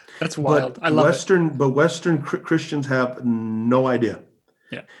 That's wild. I love it. But Western Christians have no idea.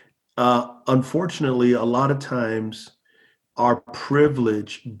 Yeah. Unfortunately, a lot of times our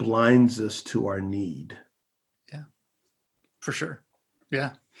privilege blinds us to our need. Yeah, for sure.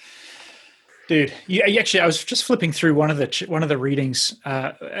 Yeah. Dude, actually, I was just flipping through one of the readings,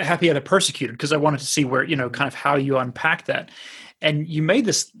 "Happy Are the Persecuted," because I wanted to see where kind of how you unpack that, and you made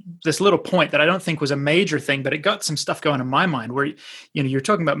this little point that I don't think was a major thing, but it got some stuff going in my mind where you're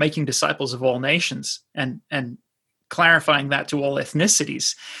talking about making disciples of all nations and clarifying that to all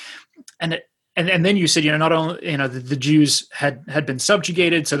ethnicities, and then you said not only the Jews had been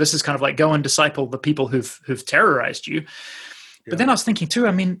subjugated, so this is kind of like go and disciple the people who've terrorized you, but then I was thinking too,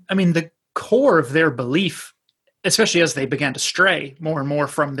 I mean the core of their belief, especially as they began to stray more and more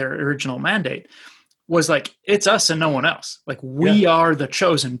from their original mandate, was like, it's us and no one else. Like we are the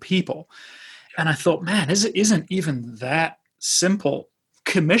chosen people. And I thought, man, isn't even that simple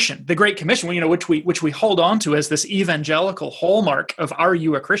commission, the Great Commission, which we hold on to as this evangelical hallmark of are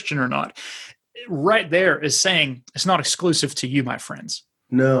you a Christian or not, right there is saying it's not exclusive to you, my friends.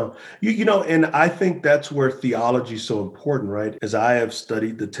 No, and I think that's where theology is so important, right? As I have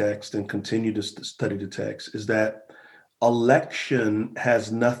studied the text and continue to study the text, is that election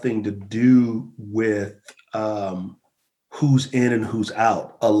has nothing to do with who's in and who's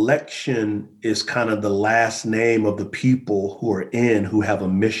out. Election is kind of the last name of the people who are in, who have a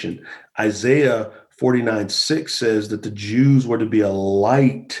mission. Isaiah 49:6 says that the Jews were to be a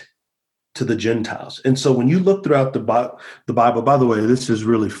light to the Gentiles. And so when you look throughout the Bible, by the way, this is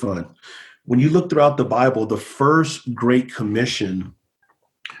really fun. When you look throughout the Bible, the first Great Commission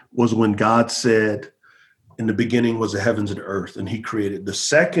was when God said, in the beginning was the heavens and earth, and he created. The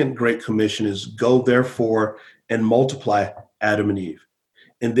second Great Commission is go therefore and multiply, Adam and Eve.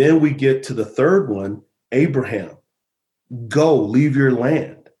 And then we get to the third one, Abraham, go, leave your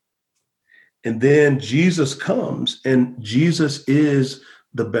land. And then Jesus comes, and Jesus is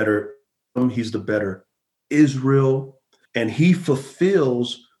the better, he's the better Israel, and he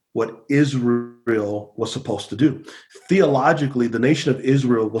fulfills what Israel was supposed to do. Theologically, the nation of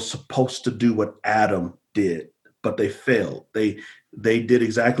Israel was supposed to do what Adam did, but they failed. They did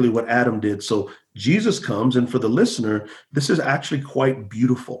exactly what Adam did. So Jesus comes, and for the listener, this is actually quite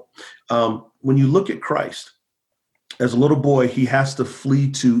beautiful. When you look at Christ, as a little boy, he has to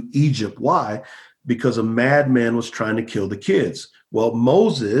flee to Egypt. Why? Because a madman was trying to kill the kids. Well,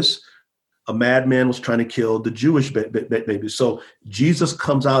 Moses, a madman, was trying to kill the Jewish babies. So Jesus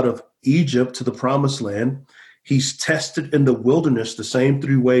comes out of Egypt to the promised land. He's tested in the wilderness the same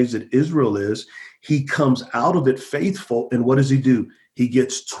 3 ways that Israel is. He comes out of it faithful. And what does he do? He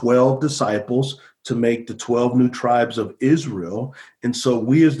gets 12 disciples to make the 12 new tribes of Israel. And so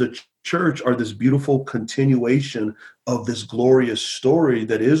we as the church are this beautiful continuation of this glorious story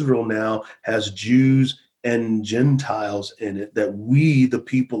that Israel now has Jews and Gentiles in it, that we, the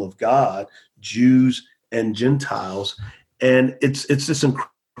people of God, Jews and Gentiles, and it's this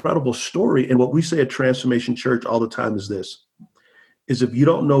incredible story. And what we say at Transformation Church all the time is this, is if you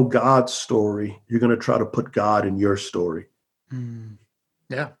don't know God's story, you're going to try to put God in your story.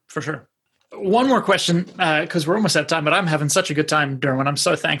 Yeah, for sure. One more question, because we're almost out of time, but I'm having such a good time, Derwin. I'm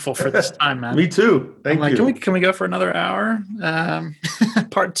so thankful for this time, man. Me too. Thank you. Can we go for another hour?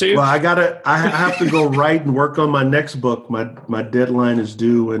 Part 2. Well, I have to go write and work on my next book. My deadline is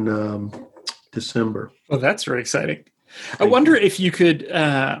due in December. Well, that's very exciting. I wonder if you could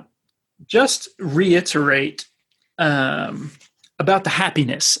just reiterate a about the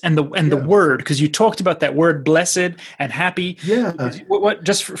happiness and the Yeah. word, because you talked about that word blessed and happy. Yeah. What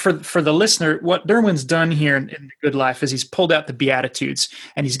just for the listener, what Derwin's done here in the Good Life is he's pulled out the Beatitudes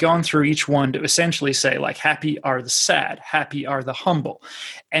and he's gone through each one to essentially say, like, happy are the sad, happy are the humble.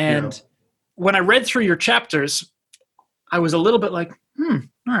 Yeah. And when I read through your chapters, I was a little bit like,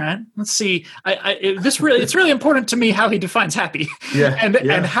 all right, let's see. It's really important to me how he defines happy, Yeah. and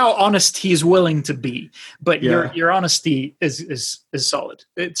Yeah. how honest he's willing to be. But Yeah. your honesty is solid.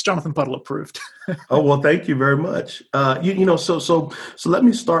 It's Jonathan Puddle approved. Oh, well, thank you very much. So let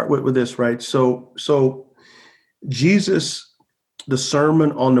me start with this, right? So Jesus, the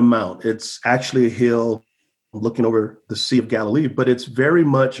Sermon on the Mount, it's actually a hill looking over the Sea of Galilee, but it's very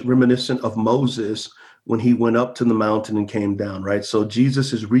much reminiscent of Moses when he went up to the mountain and came down, right? So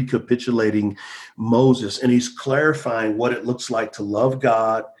Jesus is recapitulating Moses and he's clarifying what it looks like to love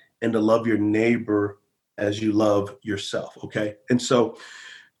God and to love your neighbor as you love yourself, okay? And so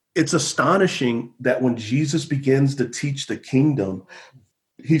it's astonishing that when Jesus begins to teach the kingdom,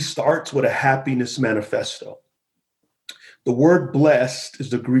 he starts with a happiness manifesto. The word blessed is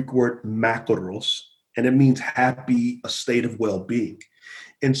the Greek word makarios, and it means happy, a state of well-being.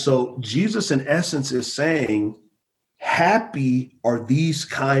 And so Jesus, in essence, is saying, happy are these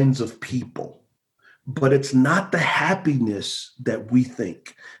kinds of people, but it's not the happiness that we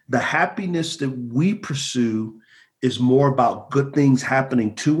think. The happiness that we pursue is more about good things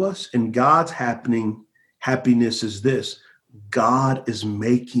happening to us, and God's happiness is this: God is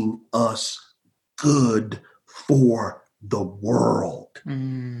making us good for the world.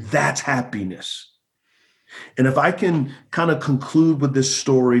 That's happiness. And if I can kind of conclude with this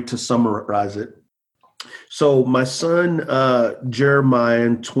story to summarize it. So my son, Jeremiah,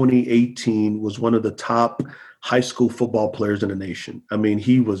 in 2018 was one of the top high school football players in the nation. I mean,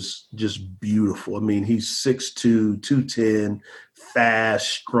 he was just beautiful. I mean, he's 6'2", 210, fast,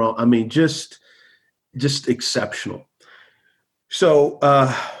 strong. I mean, just exceptional. So,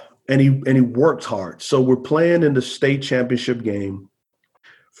 and he worked hard. So we're playing in the state championship game.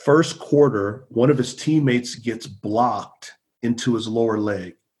 First quarter, one of his teammates gets blocked into his lower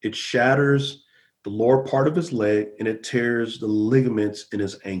leg. It shatters the lower part of his leg and it tears the ligaments in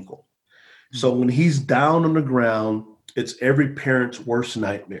his ankle. So when he's down on the ground, it's every parent's worst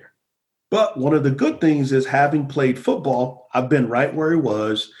nightmare. But one of the good things is, having played football, I've been right where he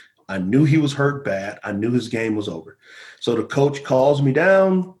was. I knew he was hurt bad. I knew his game was over. So the coach calls me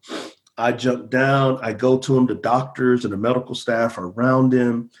down. I jump down. I go to him. The doctors and the medical staff are around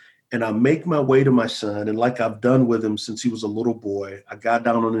him. And I make my way to my son. And like I've done with him since he was a little boy, I got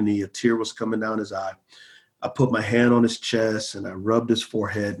down on a knee. A tear was coming down his eye. I put my hand on his chest and I rubbed his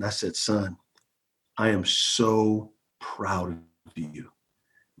forehead. And I said, son, I am so proud of you.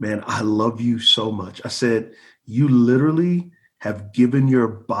 Man, I love you so much. I said, you literally have given your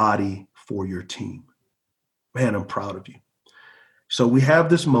body for your team. Man, I'm proud of you. So we have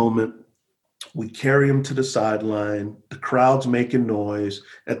this moment. We carry him to the sideline. The crowd's making noise.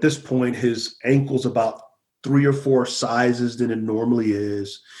 At this point, his ankle's about 3 or 4 sizes than it normally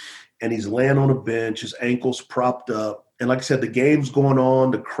is. And he's laying on a bench. His ankle's propped up. And like I said, the game's going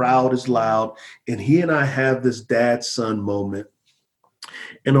on. The crowd is loud. And he and I have this dad-son moment.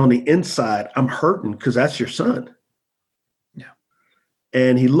 And on the inside, I'm hurting because that's your son. Yeah.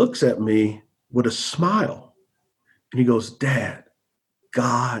 And he looks at me with a smile. And he goes, Dad,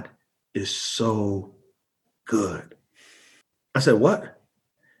 God is so good. I said, what?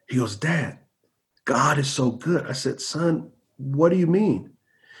 He goes, Dad, God is so good. I said, son, what do you mean?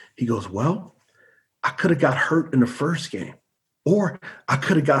 He goes, well, I could have got hurt in the first game, or I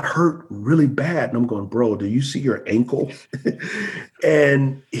could have got hurt really bad. And I'm going, bro, do you see your ankle?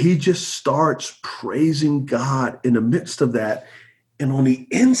 And he just starts praising God in the midst of that. And on the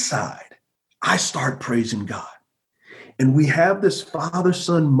inside, I start praising God. And we have this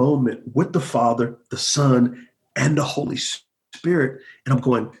father-son moment with the Father, the Son, and the Holy Spirit. And I'm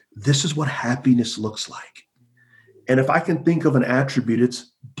going, this is what happiness looks like. And if I can think of an attribute,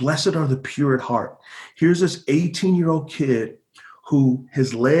 it's blessed are the pure at heart. Here's this 18-year-old kid who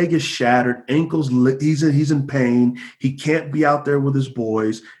his leg is shattered, ankles, he's in pain. He can't be out there with his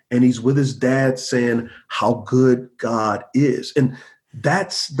boys. And he's with his dad saying how good God is. And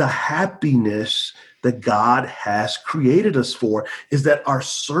that's the happiness that God has created us for, is that our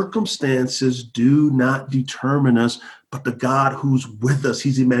circumstances do not determine us, but the God who's with us,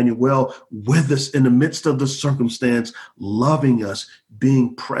 he's Emmanuel, with us in the midst of the circumstance, loving us,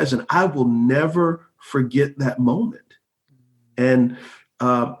 being present. I will never forget that moment. And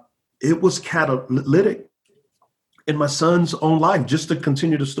it was catalytic in my son's own life, just to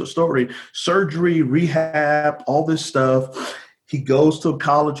continue the story, surgery, rehab, all this stuff. He goes to a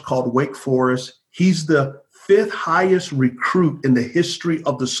college called Wake Forest. He's the 5th highest recruit in the history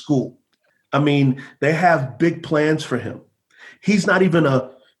of the school. I mean, they have big plans for him. He's not even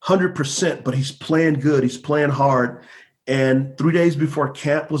 100%, but he's playing good. He's playing hard. And 3 days before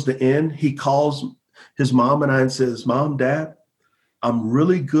camp was to end, he calls his mom and I and says, Mom, Dad, I'm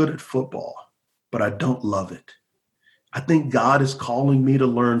really good at football, but I don't love it. I think God is calling me to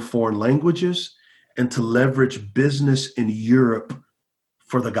learn foreign languages and to leverage business in Europe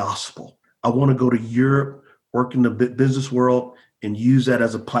for the gospel. I want to go to Europe, work in the business world, and use that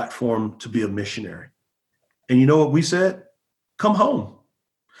as a platform to be a missionary. And you know what we said? Come home.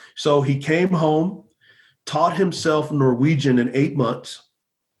 So he came home, taught himself Norwegian in 8 months,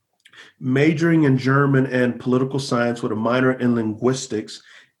 majoring in German and political science with a minor in linguistics.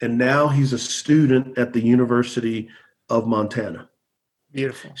 And now he's a student at the University of Montana.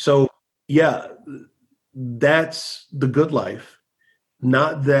 Beautiful. So, yeah, that's the good life.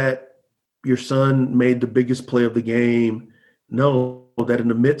 Not that your son made the biggest play of the game. No, that in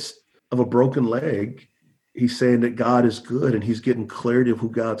the midst of a broken leg, he's saying that God is good and he's getting clarity of who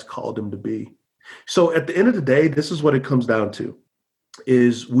God's called him to be. So at the end of the day, this is what it comes down to,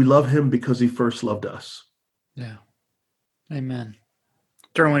 is we love him because he first loved us. Yeah. Amen.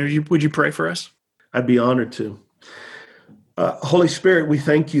 Derwin, would you pray for us? I'd be honored to. Holy Spirit, we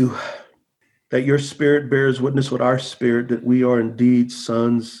thank you that your spirit bears witness with our spirit that we are indeed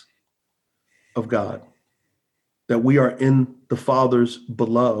sons of God, that we are in the Father's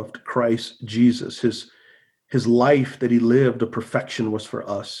beloved Christ Jesus. His life that he lived, the perfection was for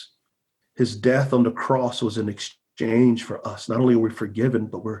us. His death on the cross was an exchange for us. Not only are we forgiven,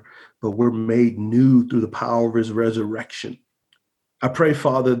 but we're made new through the power of his resurrection. I pray,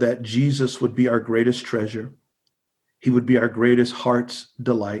 Father, that Jesus would be our greatest treasure. He would be our greatest heart's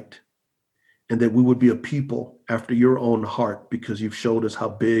delight, and that we would be a people after your own heart because you've showed us how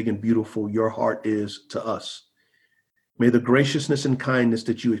big and beautiful your heart is to us. May the graciousness and kindness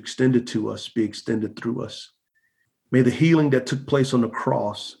that you extended to us be extended through us. May the healing that took place on the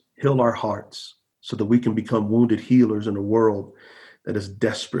cross heal our hearts so that we can become wounded healers in a world that is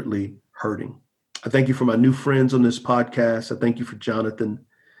desperately hurting. I thank you for my new friends on this podcast. I thank you for Jonathan.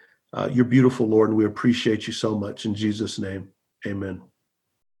 You're beautiful, Lord, and we appreciate you so much. In Jesus' name, amen.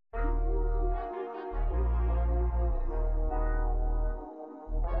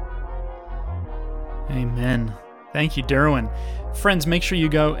 Amen. Thank you, Derwin. Friends, make sure you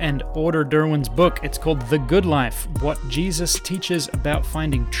go and order Derwin's book. It's called The Good Life, What Jesus Teaches About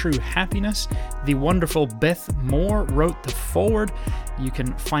Finding True Happiness. The wonderful Beth Moore wrote the foreword. You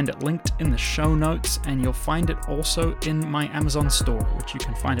can find it linked in the show notes, and you'll find it also in my Amazon store, which you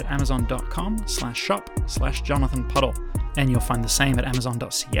can find at amazon.com/shop/Jonathan Puddle. And you'll find the same at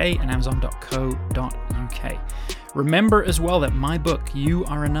amazon.ca and amazon.co.uk. Remember as well that my book, You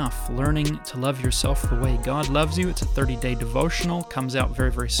Are Enough, Learning to Love Yourself the Way God Loves You. It's a 30-day devotional, comes out very,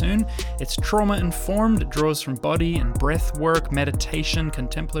 very soon. It's trauma-informed. It draws from body and breath work, meditation,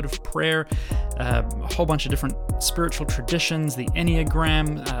 contemplative prayer, a whole bunch of different spiritual traditions, the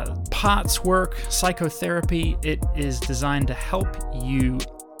Enneagram, parts work, psychotherapy. It is designed to help you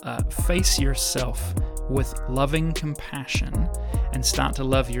face yourself with loving compassion and start to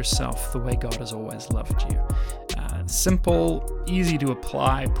love yourself the way God has always loved you. Simple, easy to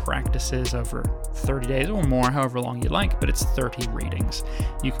apply practices over 30 days or more, however long you like, but it's 30 readings.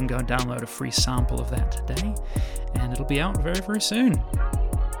 You can go download a free sample of that today, and it'll be out very, very soon.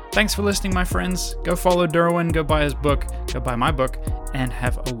 Thanks for listening, my friends. Go follow Derwin, go buy his book, go buy my book, and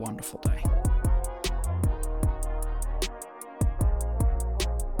have a wonderful day.